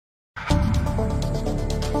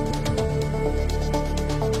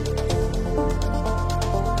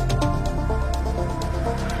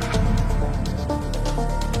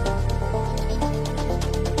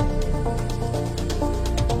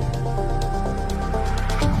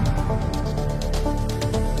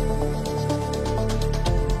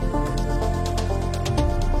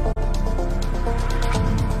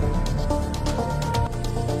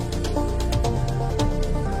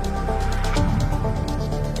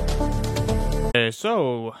Okay,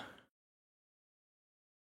 so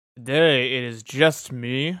today it is just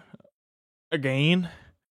me again.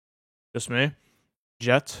 Just me,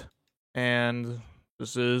 Jet, and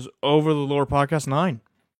this is Over the Lore Podcast 9.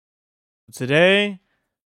 Today,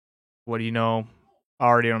 what do you know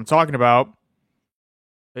already what I'm talking about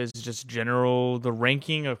is just the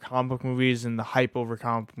ranking of comic book movies and the hype over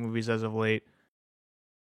comic book movies as of late.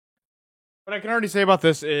 What I can already say about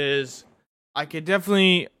this is I could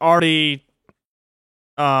definitely already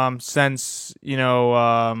sense,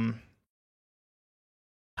 not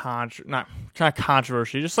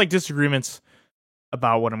controversy, just like disagreements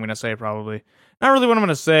about what I'm gonna say. Probably not really what I'm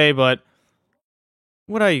gonna say, but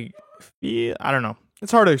what I feel. I don't know.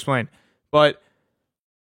 It's hard to explain, but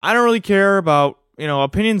I don't really care about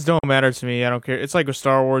opinions. Don't matter to me. I don't care. It's like with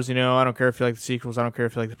Star Wars. I don't care if you like the sequels. I don't care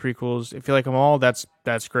if you like the prequels. If you like them all, that's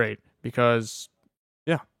great because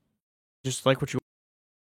yeah, just like what you.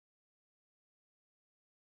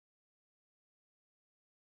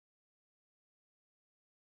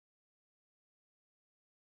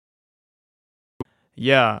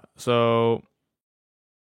 Yeah. So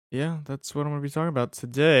yeah, that's what I'm gonna be talking about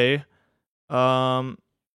today. Um,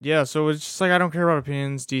 yeah, so it's just like I don't care about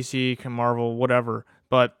opinions, DC, Marvel, whatever.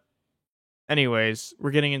 But anyways, we're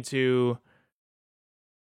getting into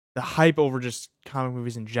the hype over just comic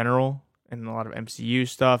movies in general and a lot of MCU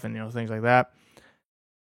stuff and things like that.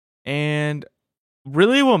 And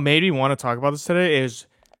really what made me want to talk about this today is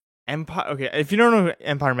Empire. Okay, if you don't know who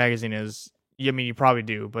Empire Magazine is, I mean you probably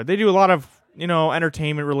do, but they do a lot of,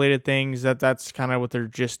 entertainment related things. That's kind of what their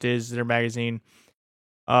gist is, their magazine,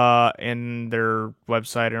 and their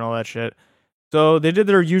website and all that shit. So they did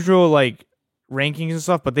their usual like rankings and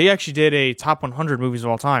stuff, but they actually did a top 100 movies of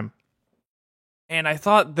all time. And I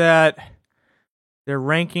thought that their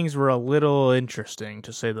rankings were a little interesting,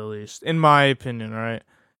 to say the least, in my opinion. All right,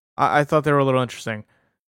 I thought they were a little interesting.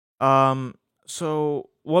 So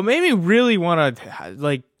what made me really want to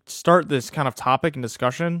like start this kind of topic and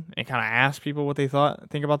discussion and kind of ask people what they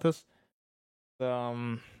think about this.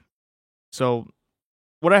 So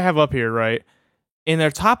what I have up here, right, in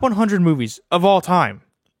their top 100 movies of all time,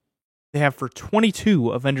 they have for 22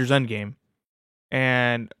 Avengers Endgame.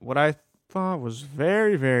 And what I thought was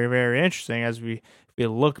very, very, very interesting as if we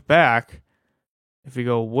look back, if we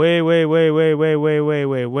go way, way, way, way, way, way, way,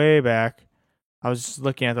 way, way back, I was just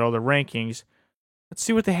looking at all the rankings. Let's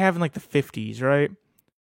see what they have in like the 50s, right?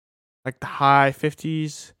 Like the high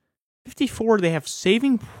 50s. 54, they have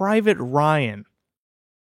Saving Private Ryan.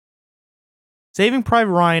 Saving Private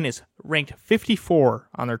Ryan is ranked 54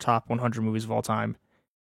 on their top 100 movies of all time.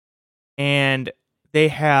 And they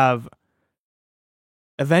have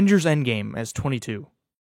Avengers Endgame as 22.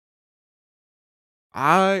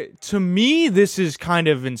 To me, this is kind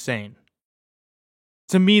of insane.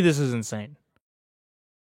 To me, this is insane.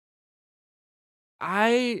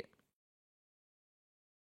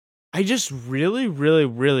 I just really, really,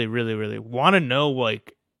 really, really, really want to know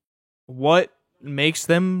like what makes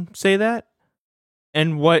them say that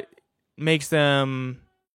and what makes them.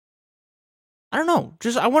 I don't know.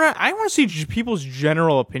 Just I want to see people's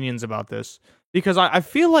general opinions about this because I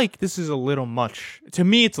feel like this is a little much. To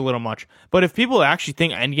me, it's a little much. But if people actually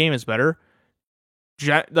think Endgame is better,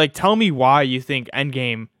 like tell me why you think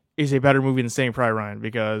Endgame is a better movie than Saving Private Ryan,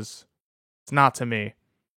 because it's not to me.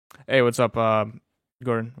 Hey, what's up,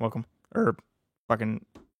 Gordon? Welcome. Or fucking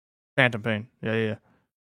Phantom Pain. Yeah.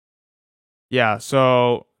 Yeah,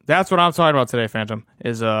 so that's what I'm talking about today, Phantom,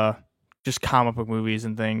 is just comic book movies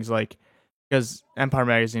and things like, because Empire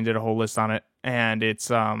Magazine did a whole list on it, and it's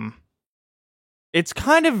kind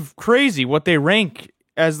of crazy what they rank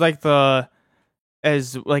as like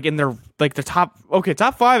in their like the top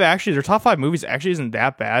 5. Actually their top 5 movies actually isn't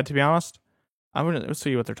that bad, to be honest. Let's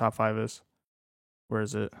see what their top 5 is. Where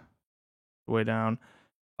is it? Way down.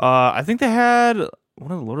 I think they had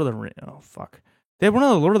one of the Lord of the Rings. Oh fuck, they had one of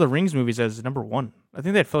the Lord of the Rings movies as number 1. I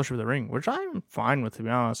think they had Fellowship of the Ring, which I'm fine with, to be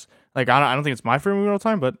honest. Like I don't think it's my favorite movie of all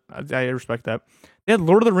time, but I respect that. They had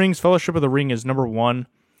Lord of the Rings, Fellowship of the Ring as number 1.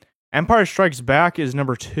 Empire Strikes Back is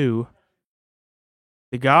number 2.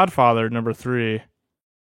 The Godfather number 3.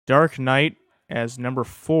 Dark Knight as number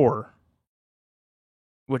 4.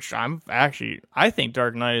 Which I think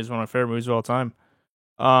Dark Knight is one of my favorite movies of all time.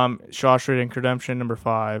 Shawshank Redemption number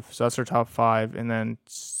 5. So that's their top 5, and then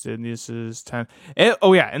this is 10.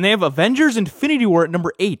 And they have Avengers Infinity War at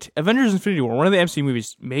number 8. Avengers Infinity War, one of the MCU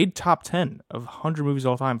movies, made top 10 of 100 movies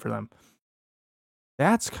of all time for them.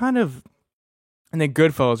 That's kind of, and then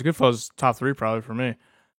Goodfellas top 3 probably for me.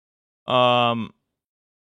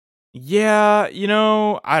 Yeah,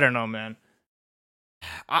 I don't know, man.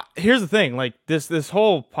 Here's the thing, like this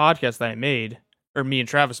whole podcast that I made, or me and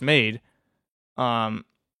Travis made, um,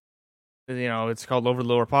 it's called Over the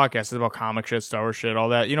Lower Podcast. It's about comic shit, Star Wars shit, all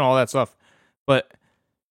that, all that stuff. But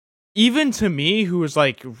even to me, who was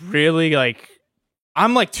like really like,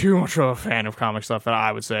 I'm like too much of a fan of comic stuff, that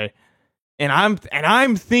I would say, and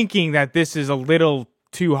I'm thinking that this is a little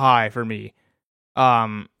too high for me.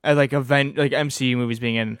 At like MCU movies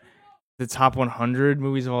being in the top 100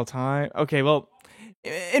 movies of all time. Okay, well,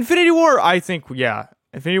 Infinity War, I think, yeah,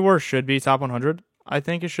 Infinity War should be top 100. I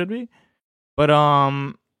think it should be, but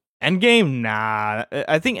Endgame, nah.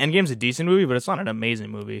 I think Endgame's a decent movie, but it's not an amazing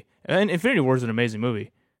movie. And Infinity War is an amazing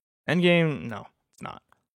movie. Endgame, no, it's not.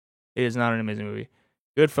 It is not an amazing movie.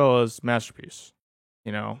 Goodfellas, masterpiece.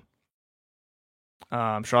 You know,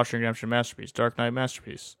 Shawshank Redemption, masterpiece. Dark Knight,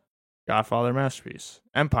 masterpiece. Godfather, masterpiece.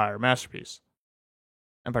 Empire, masterpiece.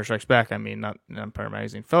 Empire Strikes Back, I mean, not Empire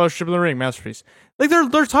Magazine. Fellowship of the Ring, masterpiece. Like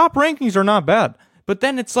their top rankings are not bad, but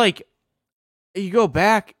then it's like you go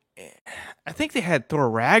back. I think they had Thor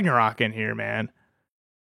Ragnarok in here, man.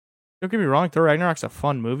 Don't get me wrong, Thor Ragnarok's a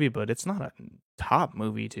fun movie, but it's not a top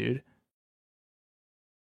movie, dude.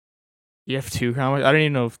 You have 2 comics. I don't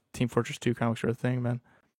even know if Team Fortress 2 comics are a thing, man.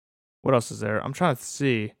 What else is there? I'm trying to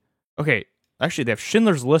see. Okay, actually, they have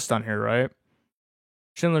Schindler's List on here, right?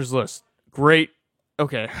 Schindler's List. Great.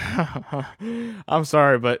 Okay. I'm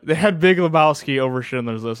sorry, but they had Big Lebowski over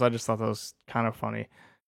Schindler's List. I just thought that was kind of funny.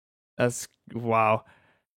 That's, wow.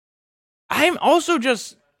 I'm also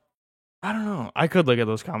just, I don't know. I could look at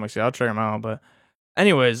those comics. Yeah, I'll check them out. But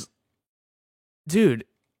anyways, dude,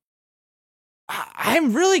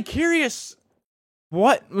 I'm really curious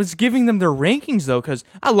what was giving them their rankings, though, because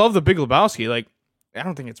I love the Big Lebowski. Like, I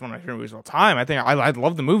don't think it's one of my favorite movies of all time. I think I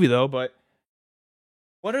love the movie, though, but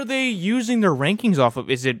what are they using their rankings off of?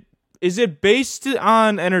 Is it based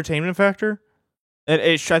on entertainment factor?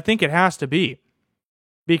 I think it has to be,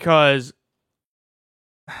 because,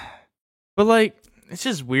 but like, it's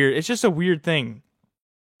just weird. It's just a weird thing.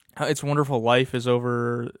 It's a Wonderful Life is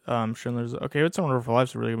over Schindler's. Okay, It's a Wonderful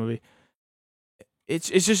Life's a really good movie. It's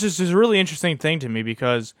just a really interesting thing to me,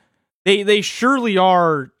 because they surely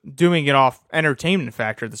are doing it off entertainment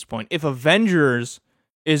factor at this point. If Avengers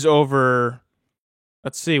is over,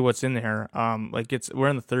 let's see what's in there. We're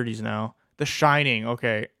in the 30s now. The Shining,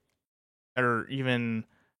 okay, or even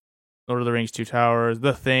Lord of the Rings, Two Towers,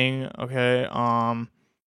 The Thing, okay. Now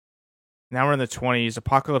we're in the 20s.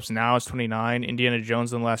 Apocalypse Now is 29. Indiana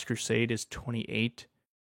Jones and the Last Crusade is 28.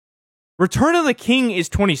 Return of the King is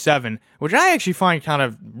 27, which I actually find kind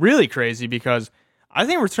of really crazy, because I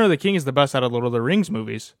think Return of the King is the best out of Lord of the Rings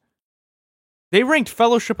movies. They ranked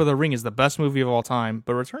Fellowship of the Ring as the best movie of all time,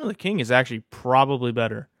 but Return of the King is actually probably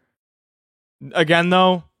better. Again,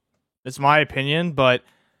 though, it's my opinion, but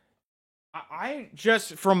I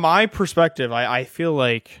just, from my perspective, I feel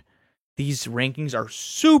like these rankings are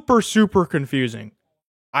super, super confusing.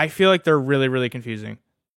 I feel like they're really, really confusing.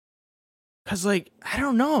 Because, like, I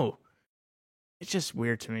don't know. It's just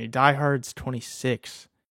weird to me. Die Hard's 26.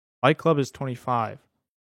 Fight Club is 25.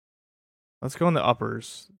 Let's go in the upper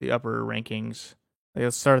rankings.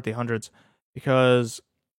 Let's start at the hundreds, because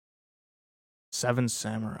Seven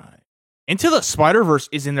Samurai. Into the Spider-Verse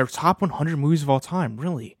is in their top 100 movies of all time.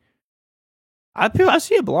 Really? I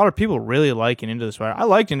see a lot of people really liking Into the Spider. I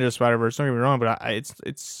liked Into the Spider-Verse, don't get me wrong, but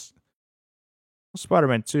it's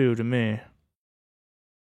Spider-Man 2 to me.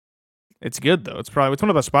 It's good, though. It's one of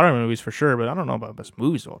the best Spider-Man movies for sure, but I don't know about best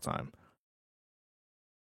movies of all time.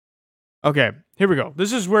 Okay, here we go.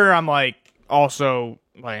 This is where I'm like, also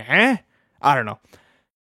like, I don't know.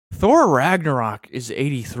 Thor Ragnarok is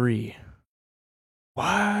 83.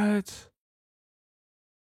 What?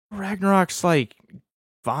 Ragnarok's like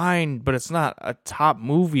fine, but it's not a top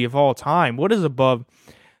movie of all time. What is above?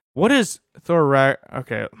 What is Thor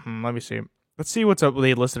Okay, let me see. Let's see what's up.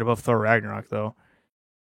 They listed above Thor Ragnarok, though.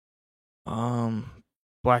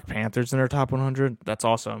 Black Panther's in their top 100. That's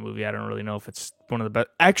also a movie. I don't really know if it's one of the best.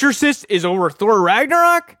 Exorcist is over Thor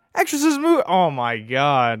Ragnarok? Exorcist movie? Oh my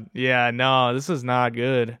god. Yeah, no, this is not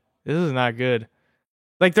good. This is not good.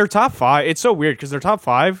 Like, their top 5, it's so weird, because their top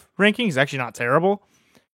 5 ranking is actually not terrible.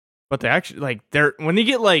 But they actually, like, when they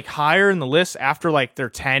get, like, higher in the list after, like, their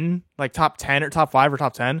 10, like, top 10 or top 5 or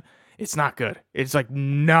top 10, it's not good. It's, like,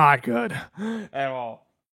 not good at all.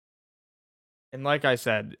 And like I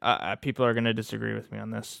said, people are gonna disagree with me on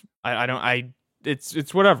this.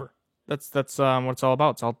 It's whatever. That's what it's all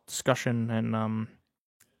about. It's all discussion, and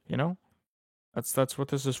that's what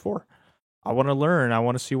this is for. I want to learn. I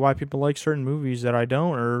want to see why people like certain movies that I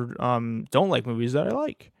don't, or don't like movies that I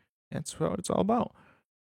like. That's what it's all about.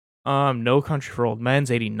 No Country for Old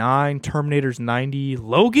Men's 89, Terminator's 90,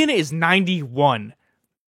 Logan is 91.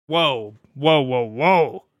 Whoa, whoa, whoa,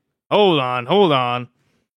 whoa. Hold on.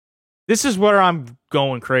 This is where I'm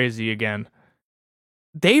going crazy again.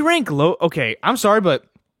 They rank low. Okay, I'm sorry, but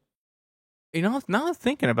now I'm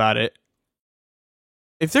thinking about it,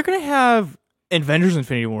 if they're gonna have Avengers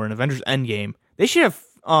Infinity War and Avengers Endgame, they should have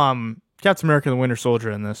Captain America and the Winter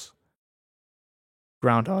Soldier in this.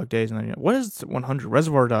 Groundhog Days. And what is 100?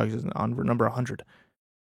 Reservoir Dogs is on number 100.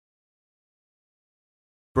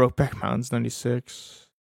 Brokeback Mountain's 96.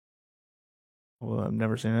 Well, I've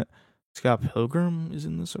never seen it. Scott Pilgrim is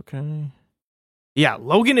in this, okay. Yeah,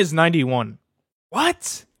 Logan is 91.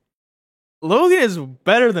 What? Logan is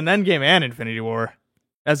better than Endgame and Infinity War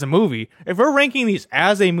as a movie. If we're ranking these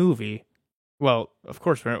as a movie, well, of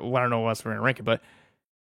course, I don't know what else we're going to rank it, but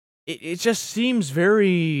it just seems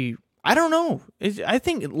very... I don't know. I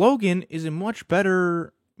think Logan is a much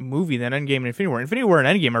better movie than Endgame and Infinity War. Infinity War and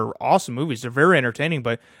Endgame are awesome movies. They're very entertaining,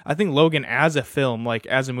 but I think Logan as a film, like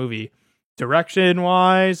as a movie,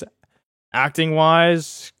 direction-wise,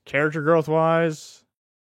 acting-wise, character growth-wise,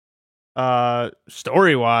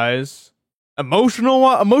 story-wise,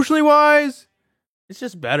 emotionally-wise, it's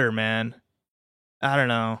just better, man. I don't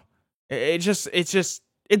know. It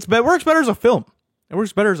works better as a film. It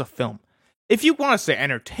works better as a film. If you want to say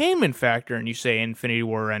entertainment factor and you say Infinity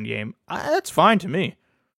War or Endgame, that's fine to me.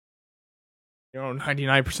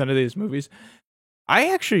 99% of these movies. I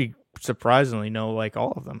actually surprisingly know like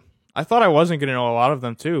all of them. I thought I wasn't going to know a lot of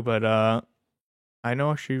them too, but I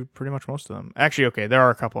know actually pretty much most of them. Actually, okay, there are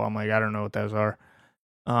a couple I'm like, I don't know what those are.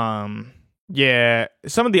 Yeah,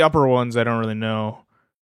 some of the upper ones I don't really know.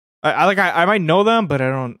 I might know them, but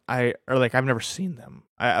I've never seen them.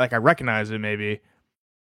 I recognize it maybe.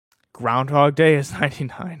 Groundhog Day is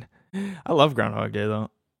 99. I love Groundhog Day though.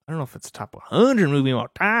 I don't know if it's a top 100 movie of all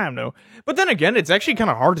time though. But then again, it's actually kind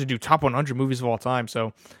of hard to do top 100 movies of all time.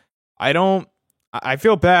 So I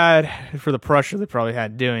feel bad for the pressure they probably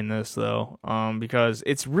had doing this though. Because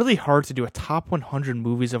it's really hard to do a top 100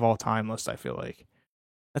 movies of all time list. I feel like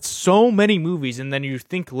that's so many movies, and then you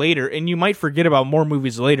think later, and you might forget about more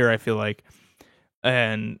movies later. I feel like,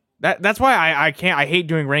 and that's why I can't. I hate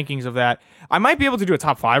doing rankings of that. I might be able to do a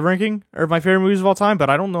top 5 ranking of my favorite movies of all time, but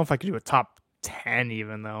I don't know if I could do a top 10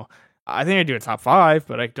 even though. I think I do a top 5,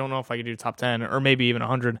 but I don't know if I could do top 10 or maybe even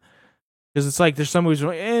 100. Because it's like there's some movies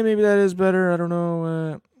where like, maybe that is better. I don't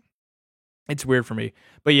know. It's weird for me.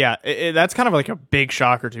 But yeah, that's kind of like a big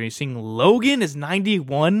shocker to me. Seeing Logan is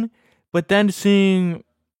 91, but then seeing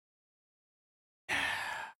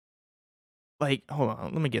like, hold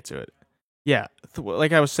on, let me get to it. Yeah,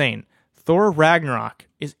 like I was saying, Thor Ragnarok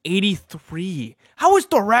is 83. How is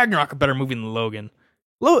Thor Ragnarok a better movie than Logan?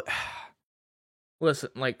 Listen,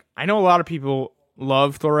 like, I know a lot of people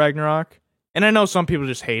love Thor Ragnarok, and I know some people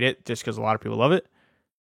just hate it just because a lot of people love it.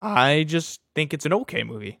 I just think it's an okay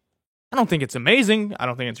movie. I don't think it's amazing. I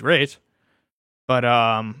don't think it's great. But,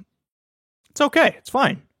 it's okay. It's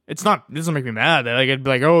fine. It doesn't make me mad. Like, I'd be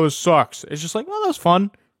like, oh, this sucks. It's just like, well, that was fun.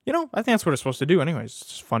 I think that's what it's supposed to do anyways. It's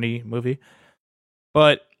just a funny movie.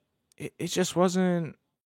 But it just wasn't...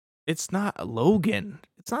 It's not Logan.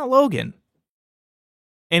 It's not Logan.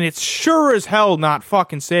 And it's sure as hell not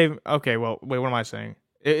fucking Saving... Okay, well, wait, what am I saying?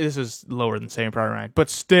 This is lower than Saving Private Ryan. But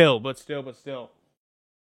still.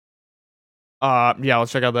 Yeah,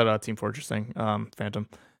 let's check out that Team Fortress thing. Phantom.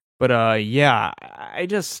 But, yeah, I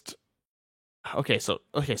just... Okay,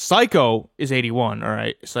 Psycho is 81,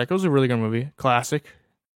 alright. Psycho's a really good movie. Classic.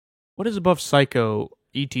 What is above Psycho?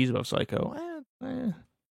 E.T.'s above Psycho. I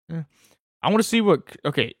want to see what...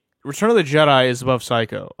 Okay, Return of the Jedi is above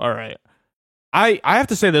Psycho. Alright. I have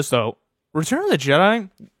to say this, though. Return of the Jedi...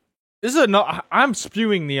 I'm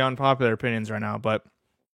spewing the unpopular opinions right now, but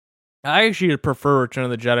I actually prefer Return of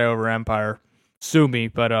the Jedi over Empire. Sue me,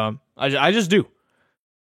 but I just do.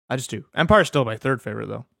 Empire's still my third favorite,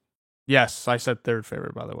 though. Yes, I said third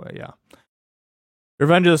favorite, by the way, yeah.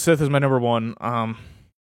 Revenge of the Sith is my number 1.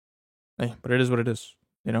 Hey, but it is what it is,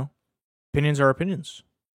 Opinions are opinions.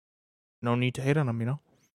 No need to hate on them,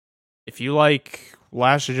 If you like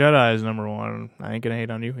Last Jedi as number 1, I ain't gonna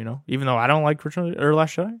hate on you, Even though I don't like Return or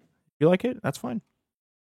Last Jedi. If you like it, that's fine.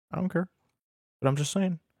 I don't care. But I'm just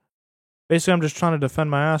saying. Basically, I'm just trying to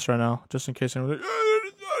defend my ass right now, just in case anyone's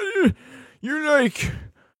like, you're like,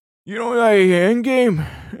 you don't like Endgame.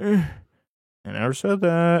 I never said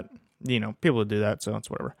that. People would do that, so it's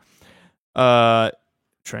whatever.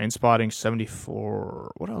 Trainspotting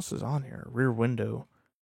 74. What else is on here? Rear Window.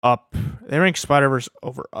 Up. They rank Spider-Verse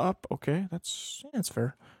over Up. Okay, that's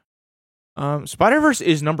fair. Spider-Verse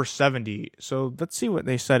is number 70, so let's see what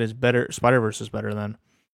they said is better. Spider-Verse is better than.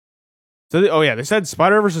 So, oh yeah, they said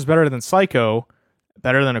Spider-Verse is better than Psycho,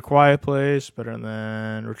 better than A Quiet Place, better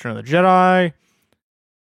than Return of the Jedi.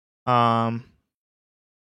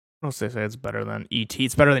 What else they say it's better than E.T.?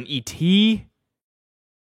 It's better than E.T.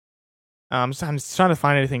 I'm just trying to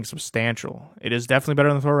find anything substantial. It is definitely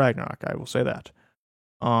better than Thor Ragnarok. I will say that.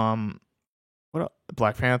 What else?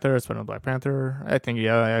 Black Panther? It's better than Black Panther. I think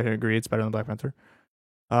I agree. It's better than Black Panther.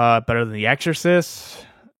 Better than The Exorcist.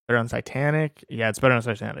 Better than Titanic. Yeah, it's better than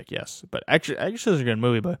Titanic. Yes, but actually, Exorcist is a good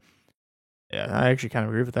movie. But yeah, I actually kind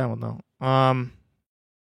of agree with that one though.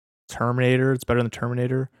 Terminator. It's better than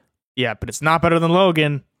Terminator. Yeah, but it's not better than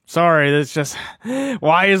Logan. Sorry, that's just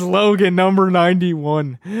why is Logan number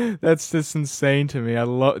 91? That's just insane to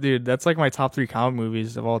me. Dude, that's like my top 3 comic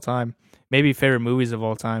movies of all time. Maybe favorite movies of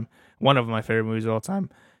all time. One of my favorite movies of all time.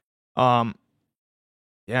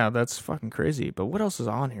 Yeah, that's fucking crazy. But what else is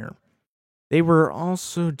on here? They were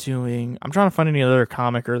also doing. I'm trying to find any other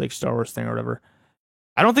comic or like Star Wars thing or whatever.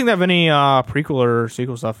 I don't think they have any prequel or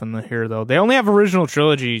sequel stuff in here though. They only have original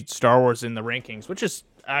trilogy Star Wars in the rankings, which is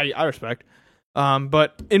I respect.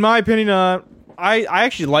 But in my opinion, I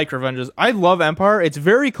actually like Revengeance. I love Empire. It's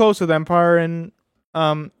very close with Empire and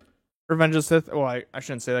Revenge of the Sith. Well, I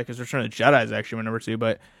shouldn't say that because Return of the Jedi is actually my number 2,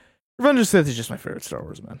 but Revenge of the Sith is just my favorite Star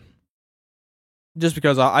Wars, man. Just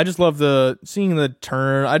because I just love seeing the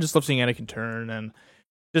turn. I just love seeing Anakin turn and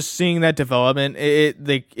just seeing that development.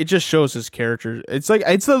 It just shows his character. It's like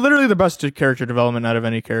it's literally the best character development out of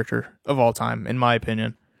any character of all time, in my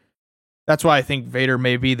opinion. That's why I think Vader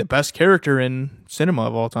may be the best character in cinema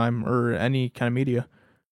of all time or any kind of media.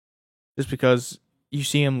 Just because you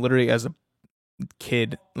see him literally as a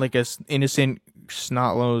kid, like as innocent,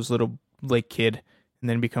 snot-nosed little like kid, and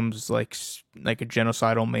then becomes like a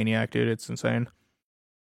genocidal maniac, dude. It's insane.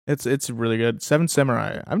 It's really good. Seven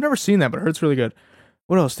Samurai. I've never seen that, but I heard it's really good.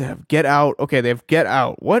 What else do they have? Get Out. Okay, they have Get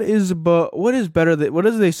Out. What is better? What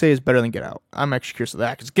does they say is better than Get Out? I'm actually curious of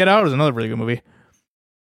that because Get Out is another really good movie.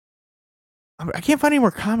 I can't find any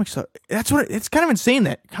more comic stuff. It's kind of insane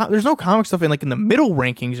that there's no comic stuff in the middle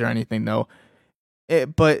rankings or anything though.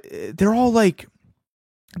 But they're all like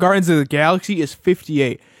Guardians of the Galaxy is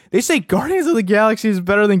 58. They say Guardians of the Galaxy is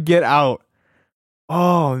better than Get Out.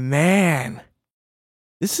 Oh man,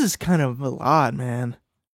 this is kind of a lot, man.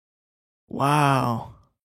 Wow.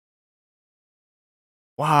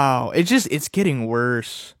 It's getting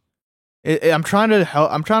worse. I'm trying to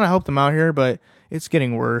help them out here, but it's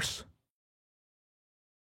getting worse.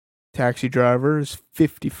 Taxi Driver is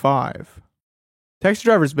 55. Taxi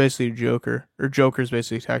Driver is basically Joker, or Joker is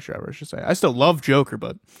basically Taxi Driver, I should say. I still love Joker,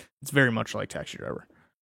 but it's very much like Taxi Driver.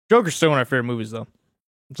 Joker's still one of my favorite movies, though.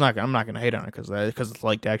 I'm not gonna hate on it because it's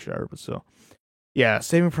like Taxi Driver, but still. Yeah,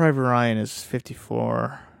 Saving Private Ryan is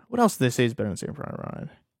 54. What else do they say is better than Saving Private Ryan?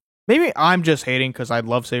 Maybe I'm just hating because I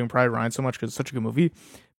love Saving Private Ryan so much because it's such a good movie,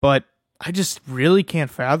 but I just really can't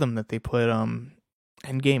fathom that they put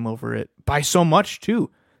Endgame over it by so much too.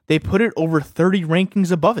 They put it over 30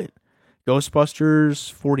 rankings above it.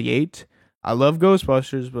 Ghostbusters 48. I love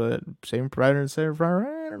Ghostbusters, but Saving Private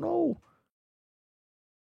Ryan, I don't know.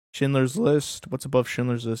 Schindler's List. What's above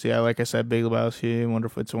Schindler's List? Yeah, like I said, Big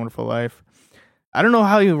Lebowski, It's a Wonderful Life. I don't know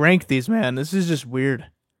how you rank these, man. This is just weird.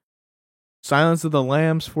 Silence of the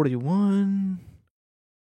Lambs 41.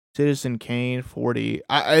 Citizen Kane 40.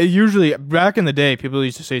 I usually, back in the day, people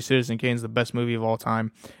used to say Citizen Kane's the best movie of all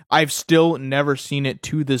time. I've still never seen it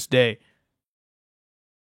to this day.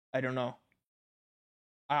 I don't know.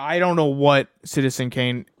 I don't know what Citizen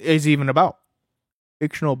Kane is even about.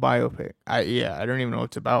 Fictional biopic. I don't even know what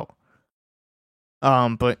it's about.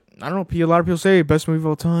 But I don't know. A lot of people say best movie of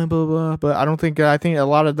all time, blah blah. But I think a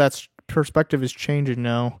lot of that perspective is changing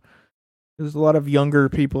now. There's a lot of younger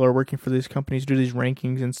people are working for these companies, do these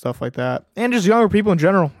rankings and stuff like that, and just younger people in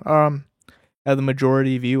general have the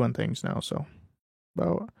majority view on things now. So,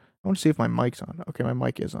 well, I want to see if my mic's on. Okay, my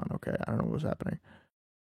mic is on. Okay, I don't know what's happening.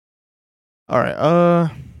 All right,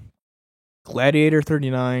 Gladiator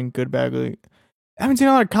 39, Good Bad Ugly. I haven't seen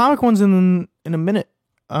a lot of comic ones in a minute.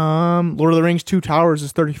 Lord of the Rings 2 Towers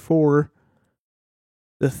is 34.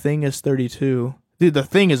 The Thing is 32. Dude, The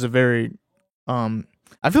Thing is a very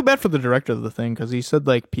I feel bad for the director of The Thing because he said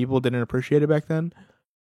people didn't appreciate it back then,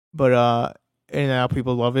 but and now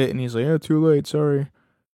people love it, and he's like, yeah, too late, sorry.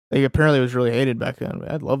 Apparently it was really hated back then.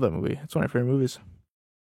 I love that movie. It's one of my favorite movies.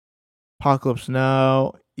 Apocalypse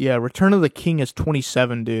Now, yeah. Return of the King is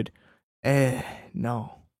 27, dude.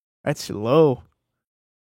 No, that's low.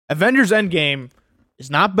 Avengers Endgame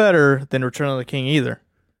is not better than Return of the King either.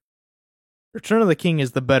 Return of the King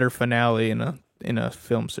is the better finale in a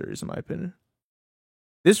film series, in my opinion.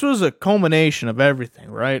 This was a culmination of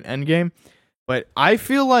everything, right? Endgame. But I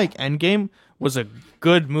feel like Endgame was a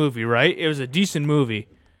good movie, right? It was a decent movie,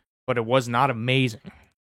 but it was not amazing.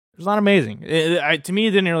 It was not amazing. To me,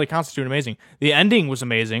 it didn't really constitute amazing. The ending was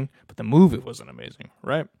amazing, but the movie wasn't amazing,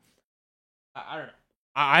 right? I don't know.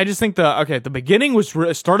 I just think the beginning was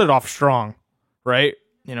started off strong, right?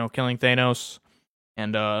 You know, killing Thanos,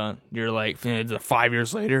 and you're like 5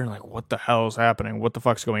 years later, like what the hell is happening? What the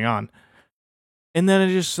fuck's going on? And then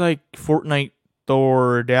it just like Fortnite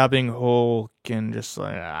Thor dabbing Hulk and just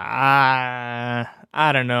like I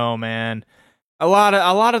don't know, man. A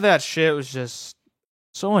lot of that shit was just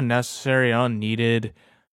so unnecessary, unneeded.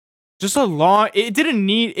 Just a long. It didn't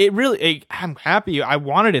need. It really. I'm happy. I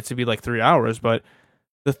wanted it to be like 3 hours, but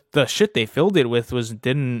the shit they filled it with was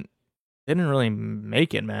didn't really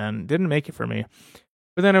make it, man. Didn't make it for me.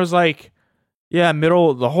 But then it was like, yeah,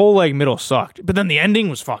 middle. The whole like middle sucked. But then the ending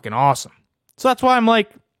was fucking awesome. So that's why I'm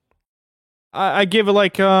like, I give it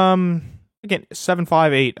like again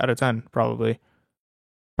 7.5, 8 out of 10 probably.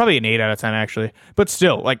 Probably an 8 out of 10 actually. But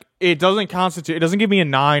still, like it doesn't give me a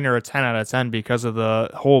 9 or a 10 out of 10 because of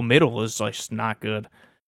the whole middle is like just not good.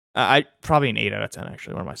 I probably an 8 out of 10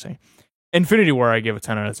 actually. What am I saying? Infinity War I give a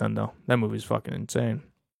 10 out of 10 though. That movie's fucking insane.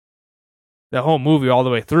 The whole movie all the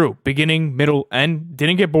way through, beginning, middle, end,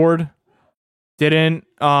 didn't get bored. Didn't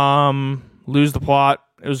lose the plot.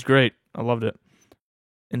 It was great. I loved it.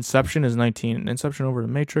 Inception is 19. Inception over the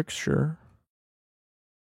Matrix, sure.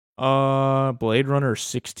 Blade Runner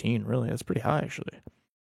 16. Really, that's pretty high actually.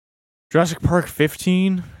 Jurassic Park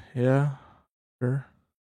 15. Yeah, sure.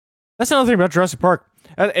 That's another thing about Jurassic Park.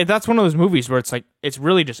 That's one of those movies where it's like it's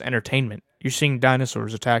really just entertainment. You're seeing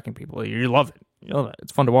dinosaurs attacking people. You love it. You love it.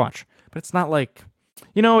 It's fun to watch. But it's not like,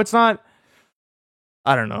 it's not.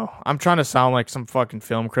 I don't know. I'm trying to sound like some fucking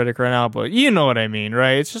film critic right now, but you know what I mean,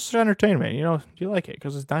 right? It's just entertainment. You like it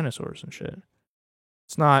because it's dinosaurs and shit.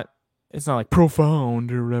 It's not like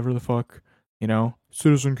profound or whatever the fuck.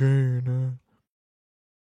 Citizen Kane.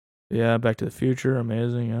 Yeah, Back to the Future,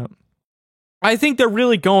 amazing. Yeah, I think they're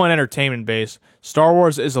really going entertainment based. Star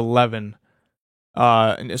Wars is 11.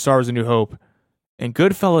 And Star Wars: A New Hope, and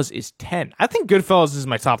Goodfellas is 10. I think Goodfellas is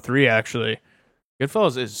my top 3 actually.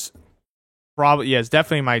 Goodfellas is it's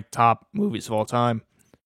definitely my top movies of all time.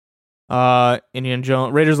 Indiana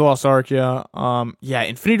Jones, Raiders of the Lost Ark, yeah.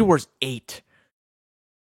 Infinity War's 8.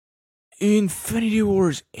 Infinity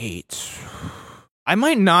War's 8. I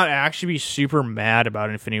might not actually be super mad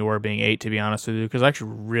about Infinity War being 8, to be honest with you, because I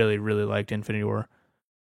actually really, really liked Infinity War.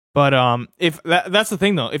 But if that's the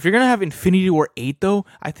thing though, if you're gonna have Infinity War 8 though,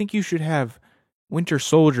 I think you should have Winter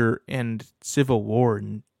Soldier and Civil War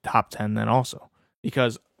in top 10 then also,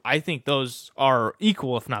 because I think those are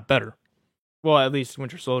equal if not better. Well, at least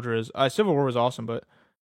Winter Soldier is. Civil War was awesome, but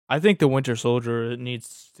I think the Winter Soldier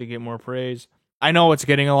needs to get more praise. I know it's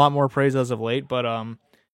getting a lot more praise as of late, but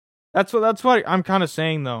that's what I'm kind of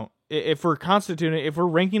saying though. If we're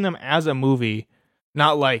ranking them as a movie,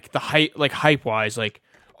 not like the hype wise, like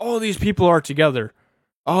all these people are together.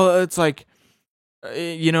 Oh, it's like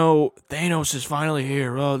Thanos is finally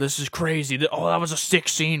here. Oh, this is crazy. Oh, that was a sick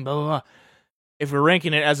scene. Blah blah blah. If we're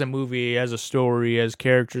ranking it as a movie, as a story, as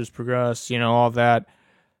characters progress, all that,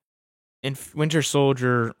 in Winter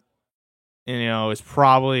Soldier, is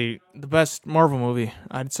probably the best Marvel movie,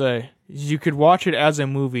 I'd say. You could watch it as a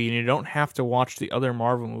movie, and you don't have to watch the other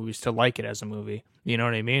Marvel movies to like it as a movie. You know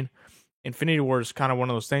what I mean? Infinity War is kind of one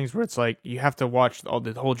of those things where it's like you have to watch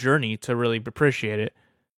the whole journey to really appreciate it.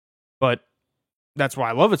 But that's why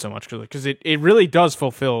I love it so much, because it really does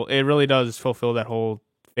fulfill that whole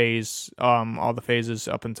phase, all the phases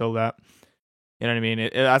up until that. You know what I mean?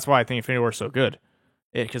 That's why I think Infinity War is so good,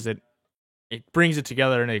 because it brings it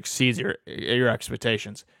together and it exceeds your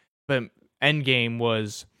expectations. But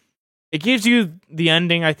Endgame it gives you the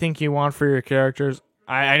ending I think you want for your characters.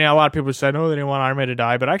 I know a lot of people said, no, they didn't want Iron Man to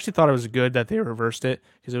die, but I actually thought it was good that they reversed it,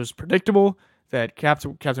 because it was predictable that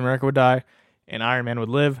Captain America would die and Iron Man would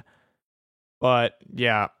live. But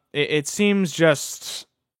yeah, it seems just,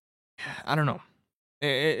 I don't know.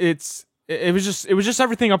 It was just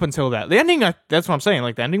everything up until that. The ending, that's what I'm saying.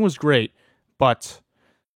 Like the ending was great, but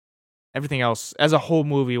everything else as a whole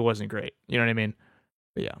movie wasn't great. You know what I mean?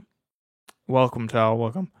 But yeah. Welcome, Tal.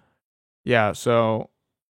 Welcome. Yeah. So,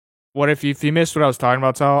 what if you missed what I was talking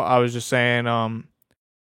about, Tal? I was just saying,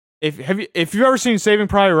 if you've ever seen Saving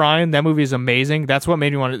Private Ryan, that movie is amazing. That's what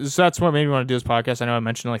made me want to do this podcast. I know I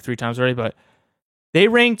mentioned it like 3 times already, but they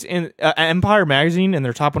ranked in Empire Magazine in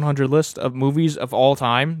their top 100 list of movies of all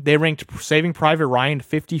time. They ranked Saving Private Ryan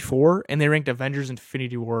 54, and they ranked Avengers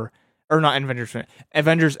Endgame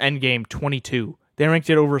 22. They ranked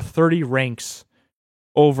it over 30 ranks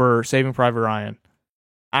over Saving Private Ryan.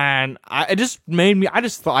 And it just made me. I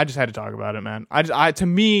just thought I just had to talk about it, man. To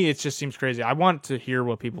me, it just seems crazy. I want to hear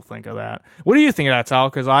what people think of that. What do you think of that, Tal?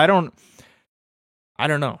 Because I don't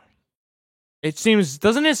know. It seems,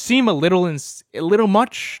 doesn't it seem a little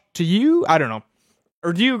much to you? I don't know.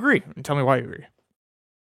 Or do you agree? And tell me why you agree.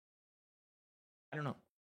 I don't know.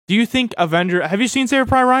 Do you think Avenger? Have you seen Saving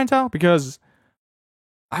Private Ryan, Tal? Because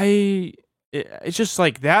it's just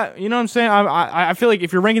like that. You know what I'm saying? I feel like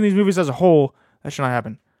if you're ranking these movies as a whole, that should not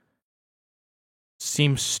happen.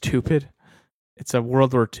 Seems stupid. It's a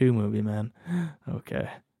World War II movie, man. Okay.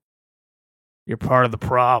 You're part of the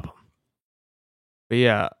problem. But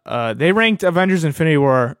yeah, they ranked Avengers Infinity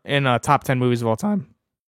War in top 10 movies of all time.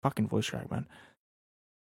 Fucking voice crack, man.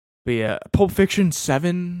 But yeah, Pulp Fiction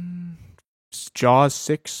 7, Jaws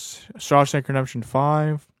 6, Shawshank Redemption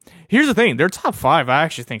 5. Here's the thing, their top 5 I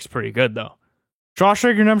actually think is pretty good, though.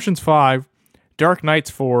 Shawshank Redemption's 5, Dark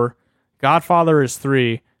Knight's 4, Godfather is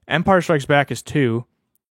 3, Empire Strikes Back is 2.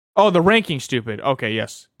 Oh, the ranking's stupid. Okay,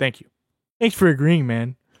 yes. Thank you. Thanks for agreeing,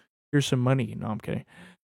 man. Here's some money. No, I'm kidding.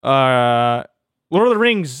 Lord of the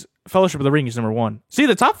Rings, Fellowship of the Ring is number 1. See,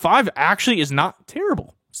 the top 5 actually is not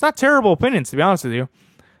terrible. It's not terrible opinions, to be honest with you.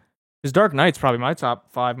 Because Dark Knight's probably my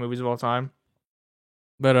top 5 movies of all time.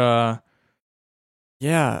 But,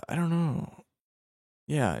 yeah, I don't know.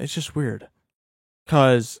 Yeah, it's just weird.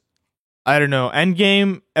 Because, I don't know,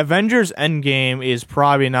 Avengers Endgame is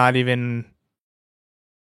probably not even,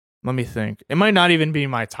 let me think. It might not even be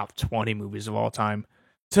my top 20 movies of all time.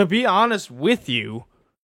 To be honest with you,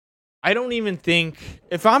 I don't even think,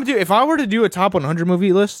 if I were to do a top 100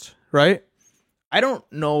 movie list, right? I don't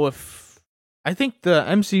know if, I think the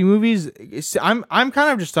MCU movies, I'm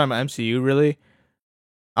kind of just talking about MCU, really.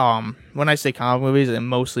 When I say comic movies, I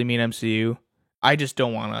mostly mean MCU. I just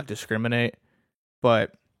don't want to discriminate,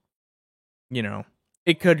 but, you know,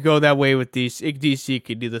 it could go that way with DC. DC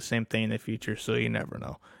could do the same thing in the future, so you never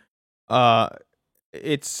know.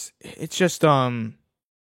 It's just, I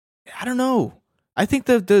don't know. I think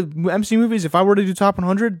the MCU movies, if I were to do top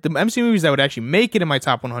 100, the MCU movies that would actually make it in my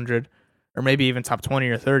top 100, or maybe even top 20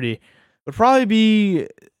 or 30, would probably be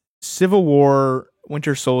Civil War,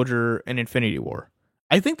 Winter Soldier, and Infinity War.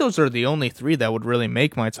 I think those are the only 3 that would really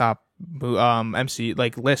make my top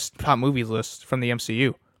MCU top movies list from the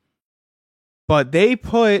MCU. But they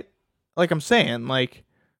put, like I'm saying, like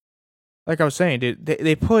I was saying, dude,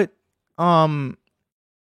 they put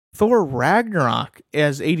Thor Ragnarok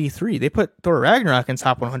as 83. They put Thor Ragnarok in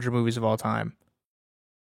top 100 movies of all time.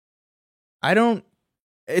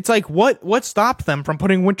 It's like, what stopped them from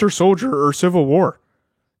putting Winter Soldier or Civil War?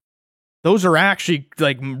 Those are actually,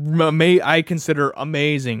 like, I consider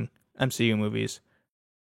amazing MCU movies.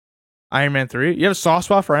 Iron Man 3? You have a soft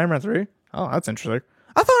spot for Iron Man 3? Oh, that's interesting.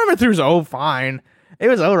 I thought Iron Man 3 was fine. It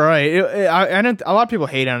was alright. A lot of people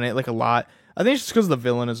hate on it, like, a lot. I think it's just because the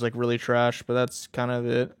villain is, like, really trash, but that's kind of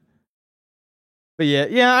it. But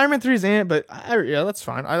yeah, Iron Man 3 is in it, but yeah, that's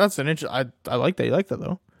fine. I like that. You like that,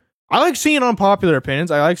 though. I like seeing unpopular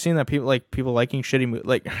opinions. I like seeing that people liking shitty movies.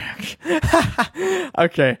 Like,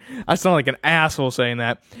 okay, I sound like an asshole saying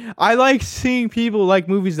that. I like seeing people like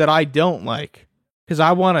movies that I don't like because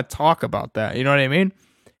I want to talk about that. You know what I mean?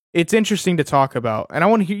 It's interesting to talk about, and I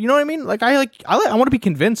want to hear. You know what I mean? Like, I want to be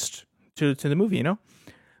convinced to the movie. You know?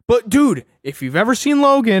 But dude, if you've ever seen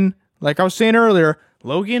Logan, like I was saying earlier,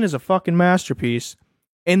 Logan is a fucking masterpiece,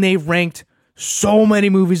 and they've ranked so many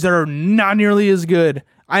movies that are not nearly as good.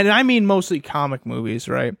 I mean mostly comic movies,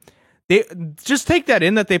 right? They just take that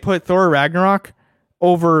in that they put Thor Ragnarok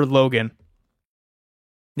over Logan.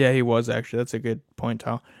 Yeah, he was actually. That's a good point,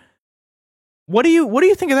 Tal. What do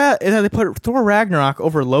you think of that? That they put Thor Ragnarok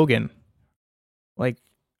over Logan? Like,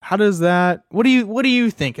 how does that? What do you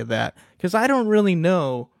think of that? Because I don't really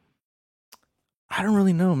know.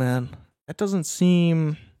 Man. That just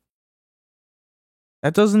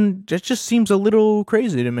seems a little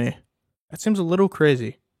crazy to me. That seems a little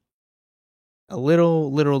crazy. A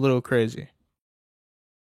little crazy.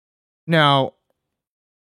 Now,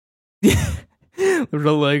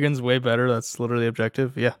 Logan's way better. That's literally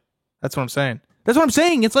objective. Yeah, that's what I'm saying.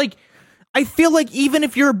 It's like, I feel like even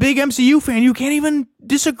if you're a big MCU fan, you can't even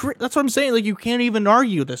disagree. That's what I'm saying. Like, you can't even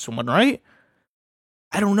argue this one, right?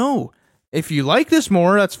 I don't know. If you like this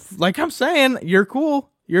more, that's like I'm saying, you're cool.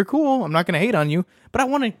 I'm not going to hate on you, but I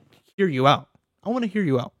want to hear you out.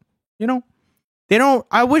 You know?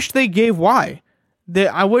 I wish they gave why.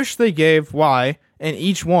 And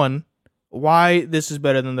each one, why this is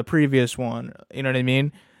better than the previous one. You know what I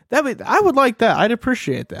mean? I would like that. I'd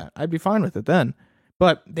appreciate that. I'd be fine with it then.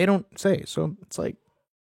 But they don't say. So it's like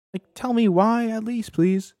tell me why at least,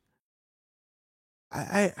 please.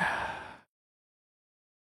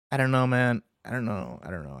 I don't know, man. I don't know.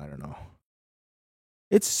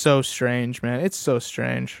 It's so strange, man. It's so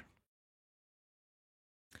strange.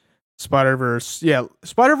 Spider Verse, yeah,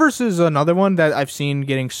 Spider Verse is another one that I've seen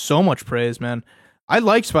getting so much praise, man. I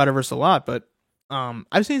like Spider Verse a lot, but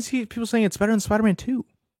I've seen people saying it's better than Spider Man 2.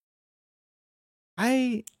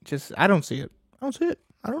 I don't see it. I don't see it.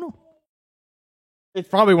 I don't know. It's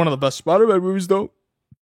probably one of the best Spider Man movies, though.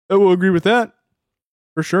 I will agree with that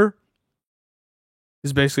for sure.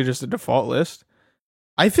 It's basically just a default list.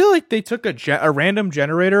 I feel like they took a random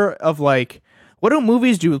generator of like, what do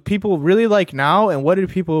movies do people really like now, and what do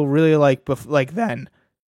people really like like then?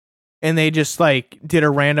 And they just like did a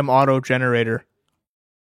random auto generator.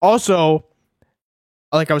 Also,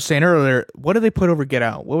 like I was saying earlier, what did they put over Get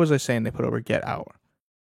Out? What was I saying they put over Get Out?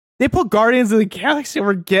 They put Guardians of the Galaxy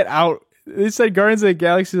over Get Out. They said Guardians of the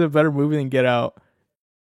Galaxy is a better movie than Get Out.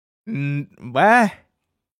 What?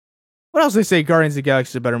 What else they say Guardians of the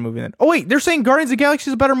Galaxy is a better movie than? Oh wait, they're saying Guardians of the Galaxy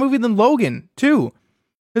is a better movie than Logan too,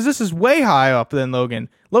 because this is way high up than Logan.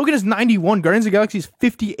 Logan is 91. Guardians of the Galaxy is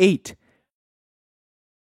 58.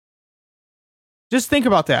 Just think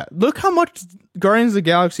about that. Look how much Guardians of the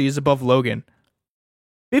Galaxy is above Logan.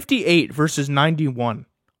 58 versus 91.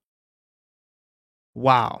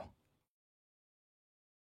 Wow.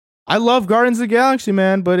 I love Guardians of the Galaxy,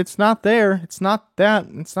 man, but it's not there. It's not that.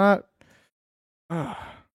 It's not.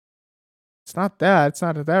 It's not that. It's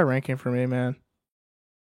not at that ranking for me, man.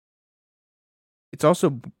 It's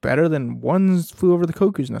also better than One Flew Over the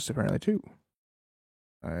Cuckoo's Nest, apparently, too.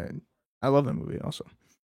 I love that movie also.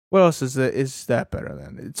 What else is that better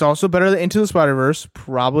than? It's also better than Into the Spider-Verse.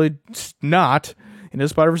 Probably not. Into the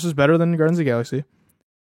Spider-Verse is better than Guardians of the Galaxy.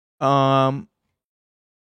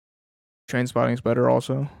 Trainspotting is better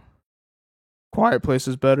also. Quiet Place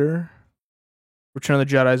is better. Return of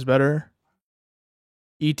the Jedi is better.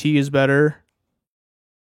 E.T. is better.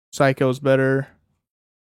 Psycho is better.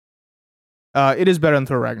 It is better than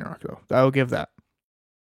Thor Ragnarok, though. I will give that.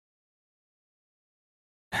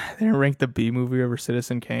 They didn't rank the B movie over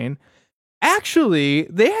Citizen Kane. Actually,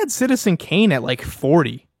 they had Citizen Kane at like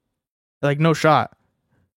 40. Like, no shot.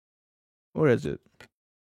 What is it?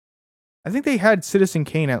 I think they had Citizen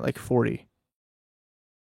Kane at like 40.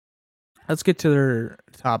 Let's get to their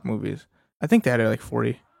top movies. I think they had it at like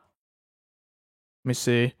 40. Let me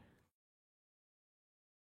see.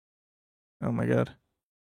 Oh my god.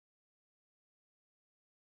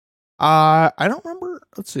 I don't remember.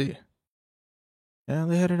 Let's see. Yeah,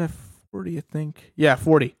 they had it at 40, I think. Yeah,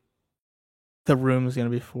 40. The Room is gonna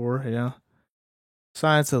be 4. Yeah.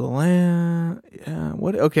 Silence of the Lamb. Yeah.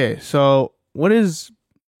 What? Okay. So what is?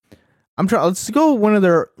 I'm trying. Let's go one of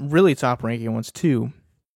their really top ranking ones too,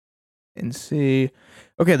 and see.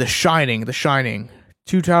 Okay, The Shining. The Shining.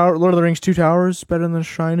 Lord of the Rings, Two Towers better than The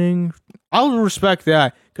Shining. I'll respect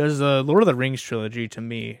that because the Lord of the Rings trilogy to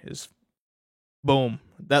me is boom.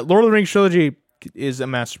 That Lord of the Rings trilogy is a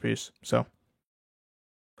masterpiece. So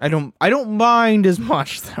I don't mind as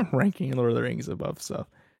much them ranking Lord of the Rings above stuff.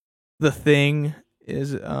 The Thing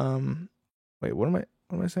is wait, what am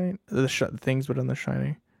I saying? The Thing's better than The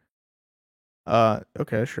Shining.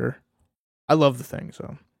 Okay, sure. I love The Thing,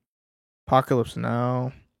 so Apocalypse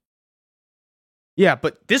Now. Yeah,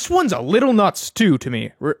 but this one's a little nuts too to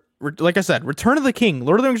me. Like I said, Return of the King,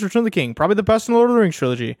 Lord of the Rings, Return of the King, probably the best in the Lord of the Rings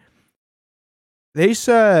trilogy. They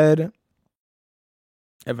said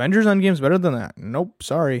Avengers Endgame's better than that. Nope,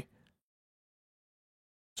 sorry.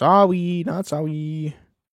 Sorry, not sorry.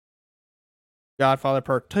 Godfather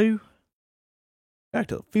Part 2. Back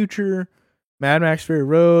to the Future. Mad Max Fury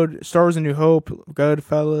Road. Star Wars A New Hope.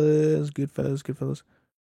 Goodfellas.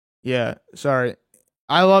 Yeah, sorry.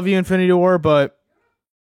 I love you, Infinity War, but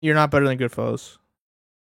you're not better than Goodfellas.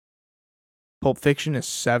 Pulp Fiction is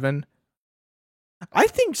 7. I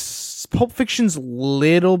think Pulp Fiction's a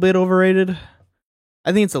little bit overrated.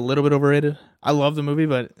 I think it's a little bit overrated. I love the movie,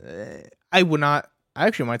 but I would not. I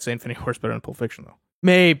actually might say Infinity War is better than Pulp Fiction, though.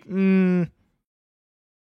 Maybe.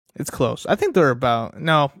 It's close. I think they're about.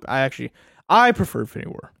 No, I prefer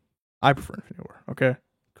Infinity War. Okay?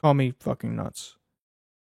 Call me fucking nuts.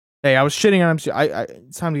 Hey, I was shitting on MC.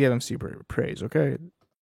 It's time to give MC praise, okay?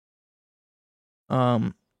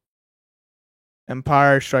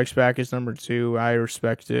 Empire Strikes Back is number 2. I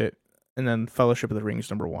respect it. And then Fellowship of the Ring is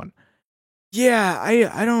number 1. Yeah,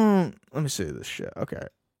 I don't. Let me see this shit. Okay.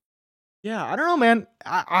 Yeah, I don't know, man.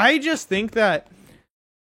 I just think that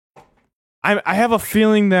I have a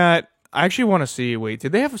feeling that I actually want to see. Wait,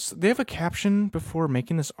 did they have a caption before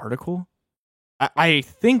making this article? I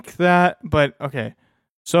think that, but okay.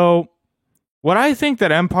 So, what I think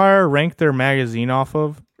that Empire ranked their magazine off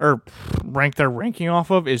of, or ranked their ranking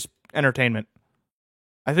off of, is entertainment.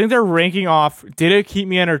 I think they're ranking off. Did it keep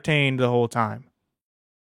me entertained the whole time?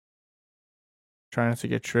 Trying not to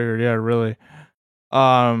get triggered. Yeah, really.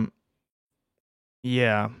 Um,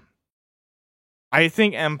 yeah. I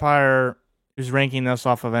think Empire is ranking this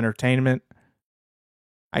off of entertainment.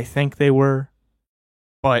 I think they were.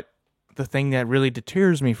 But the thing that really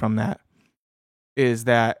deters me from that is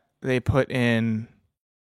that they put in,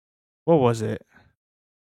 what was it?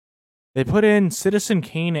 They put in Citizen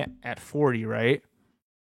Kane at 40, right?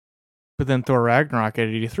 But then Thor Ragnarok at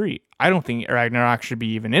 83. I don't think Ragnarok should be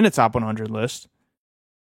even in a top 100 list.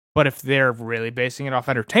 But if they're really basing it off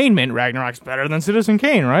entertainment, Ragnarok's better than Citizen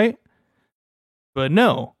Kane, right? But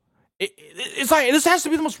no. It's like, this has to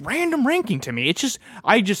be the most random ranking to me. It's just,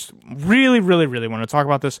 I just really, really, really want to talk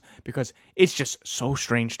about this because it's just so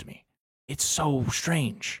strange to me. It's so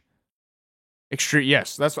strange. Extreme,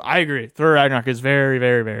 yes, I agree. Thor Ragnarok is very,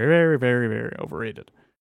 very, very, very, very, very overrated.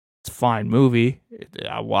 It's a fine movie.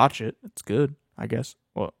 I watch it. It's good, I guess.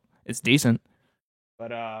 Well, it's decent.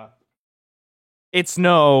 But, it's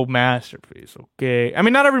no masterpiece, okay? I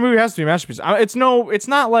mean, not every movie has to be a masterpiece. It's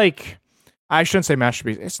not like, I shouldn't say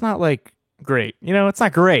masterpiece. It's not like great. It's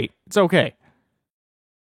not great. It's okay.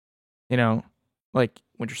 Like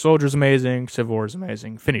Winter Soldier's amazing, Civil War is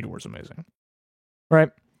amazing, Infinity War's amazing.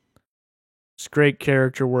 Right? It's great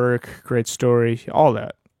character work, great story, all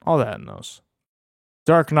that in those.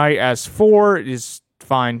 Dark Knight as 4 is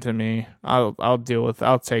fine to me. I'll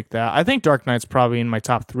take that. I think Dark Knight's probably in my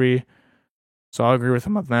top 3. So I'll agree with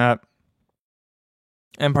him on that.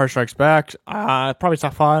 Empire Strikes Back, probably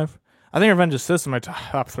top 5. I think Revenge of the Sith is my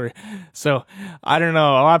top 3. So I don't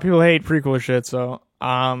know. A lot of people hate prequel shit, so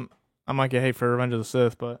I might get hate for Revenge of the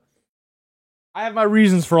Sith, but I have my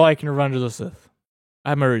reasons for liking Revenge of the Sith. I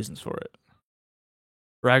have my reasons for it.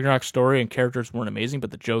 Ragnarok's story and characters weren't amazing,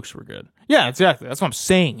 but the jokes were good. Yeah, exactly. That's what I'm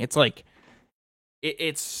saying. It's like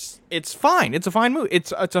it's fine. It's a fine movie.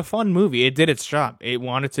 It's a fun movie. It did its job. It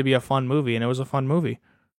wanted to be a fun movie, and it was a fun movie.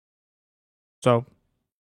 So,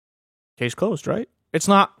 case closed, right? It's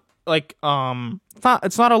not like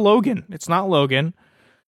it's not a Logan. It's not Logan.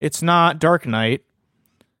 It's not Dark Knight.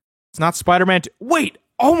 It's not Spider-Man 2. Wait,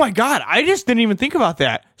 oh my god, I just didn't even think about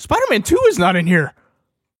that. Spider-Man 2 is not in here.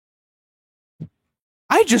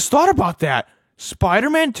 I just thought about that.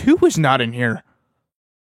 Spider-Man 2 is not in here.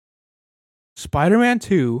 Spider-Man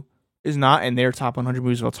 2 is not in their top 100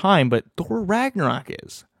 movies of all time, but Thor Ragnarok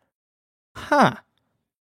is. Huh.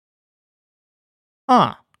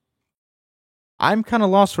 I'm kind of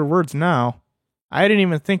lost for words now. I didn't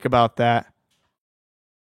even think about that.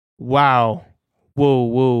 Wow.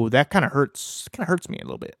 Whoa. That kind of hurts. Kind of hurts me a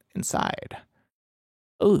little bit inside.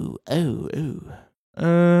 Oh.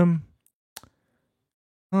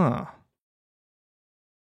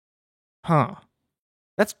 Huh.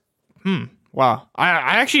 That's wow.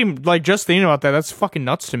 I actually like just thinking about that. That's fucking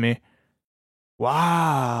nuts to me.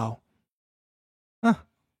 Wow. Huh.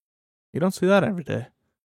 You don't see that every day.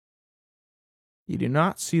 You do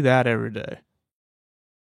not see that every day.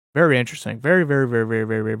 Very interesting. Very, very, very, very,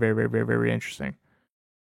 very, very, very, very, very, very interesting.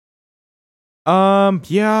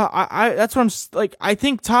 Yeah, I that's what I'm like. I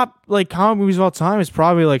think top like comic movies of all time is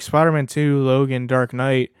probably like Spider-Man 2, Logan, Dark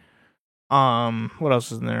Knight. What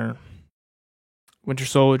else is in there? Winter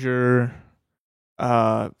Soldier.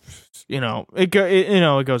 It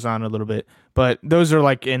goes on a little bit, but those are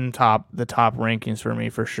like in the top rankings for me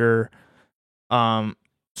for sure.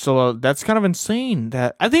 So that's kind of insane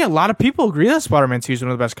that I think a lot of people agree that Spider-Man 2 is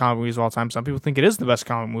one of the best comic movies of all time. Some people think it is the best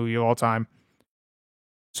comic movie of all time.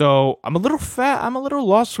 So I'm a little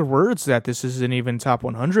lost for words that this isn't even top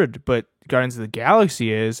 100, but Guardians of the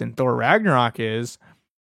Galaxy is, and Thor Ragnarok is.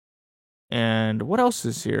 And what else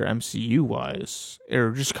is here, MCU wise,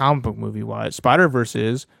 or just comic book movie wise? Spider-Verse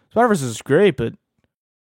is great, but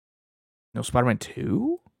no Spider-Man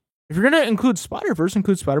 2. If you're gonna include Spider-Verse,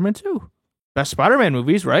 include Spider-Man 2. Best Spider-Man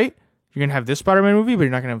movies, right? You're gonna have this Spider-Man movie, but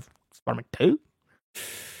you're not gonna have Spider-Man 2.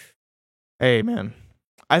 Hey, man,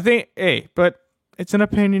 but it's an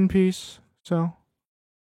opinion piece, so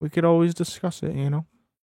we could always discuss it.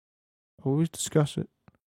 Always discuss it.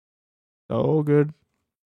 So good.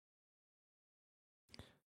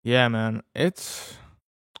 Yeah, man, it's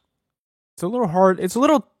a little hard. It's a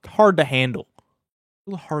little hard to handle.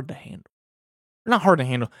 Not hard to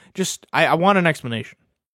handle. Just I want an explanation.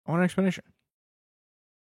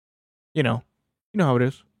 You know how it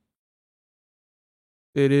is.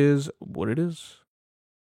 It is what it is.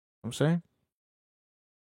 I'm saying.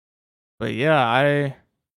 But yeah,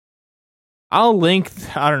 I'll link.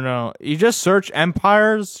 I don't know. You just search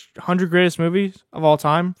Empire's 100 greatest movies of all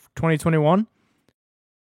time, 2021.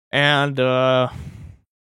 And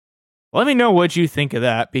Let me know what you think of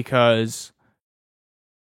that, because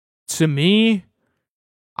to me,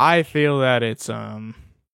 I feel that it's a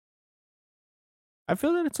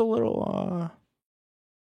little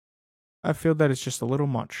I feel that it's just a little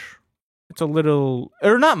much. It's a little,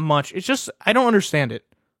 or not much. It's just I don't understand it.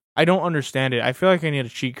 I don't understand it. I feel like I need a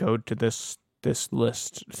cheat code to this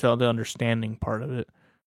list, so the understanding part of it.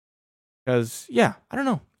 Because yeah, I don't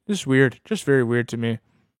know. It's weird. Just very weird to me.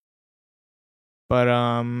 But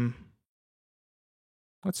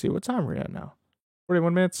let's see, what time are we at now?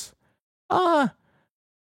 41 minutes. What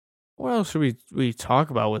else should we talk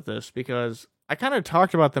about with this? Because I kind of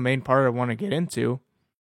talked about the main part I want to get into.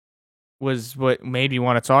 Was what made me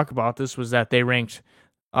want to talk about this was that they ranked,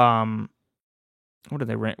 what did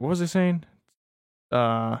they rank? What was I saying?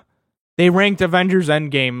 They ranked Avengers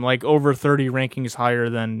Endgame like over 30 rankings higher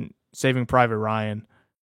than Saving Private Ryan.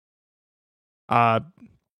 Yeah,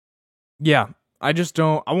 I just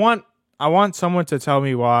don't. I want someone to tell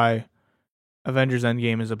me why Avengers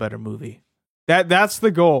Endgame is a better movie. That's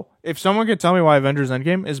the goal. If someone could tell me why Avengers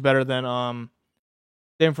Endgame is better than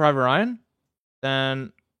Saving Private Ryan,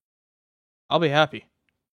 then I'll be happy.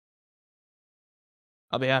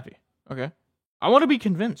 Okay. I want to be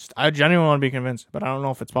convinced. I genuinely want to be convinced, but I don't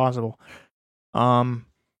know if it's possible. And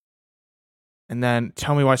then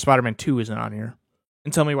tell me why Spider-Man 2 isn't on here.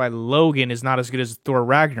 And tell me why Logan is not as good as Thor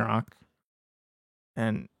Ragnarok.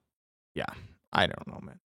 And yeah, I don't know,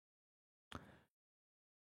 man.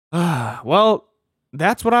 Well,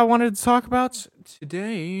 that's what I wanted to talk about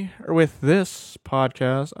today, or with this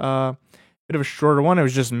podcast. Bit of a shorter one. It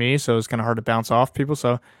was just me, so it was kind of hard to bounce off people.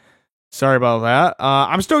 So sorry about that.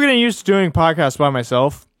 I'm still getting used to doing podcasts by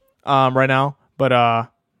myself right now, but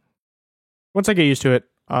once I get used to it,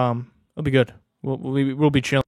 it'll be good. We'll be chilling.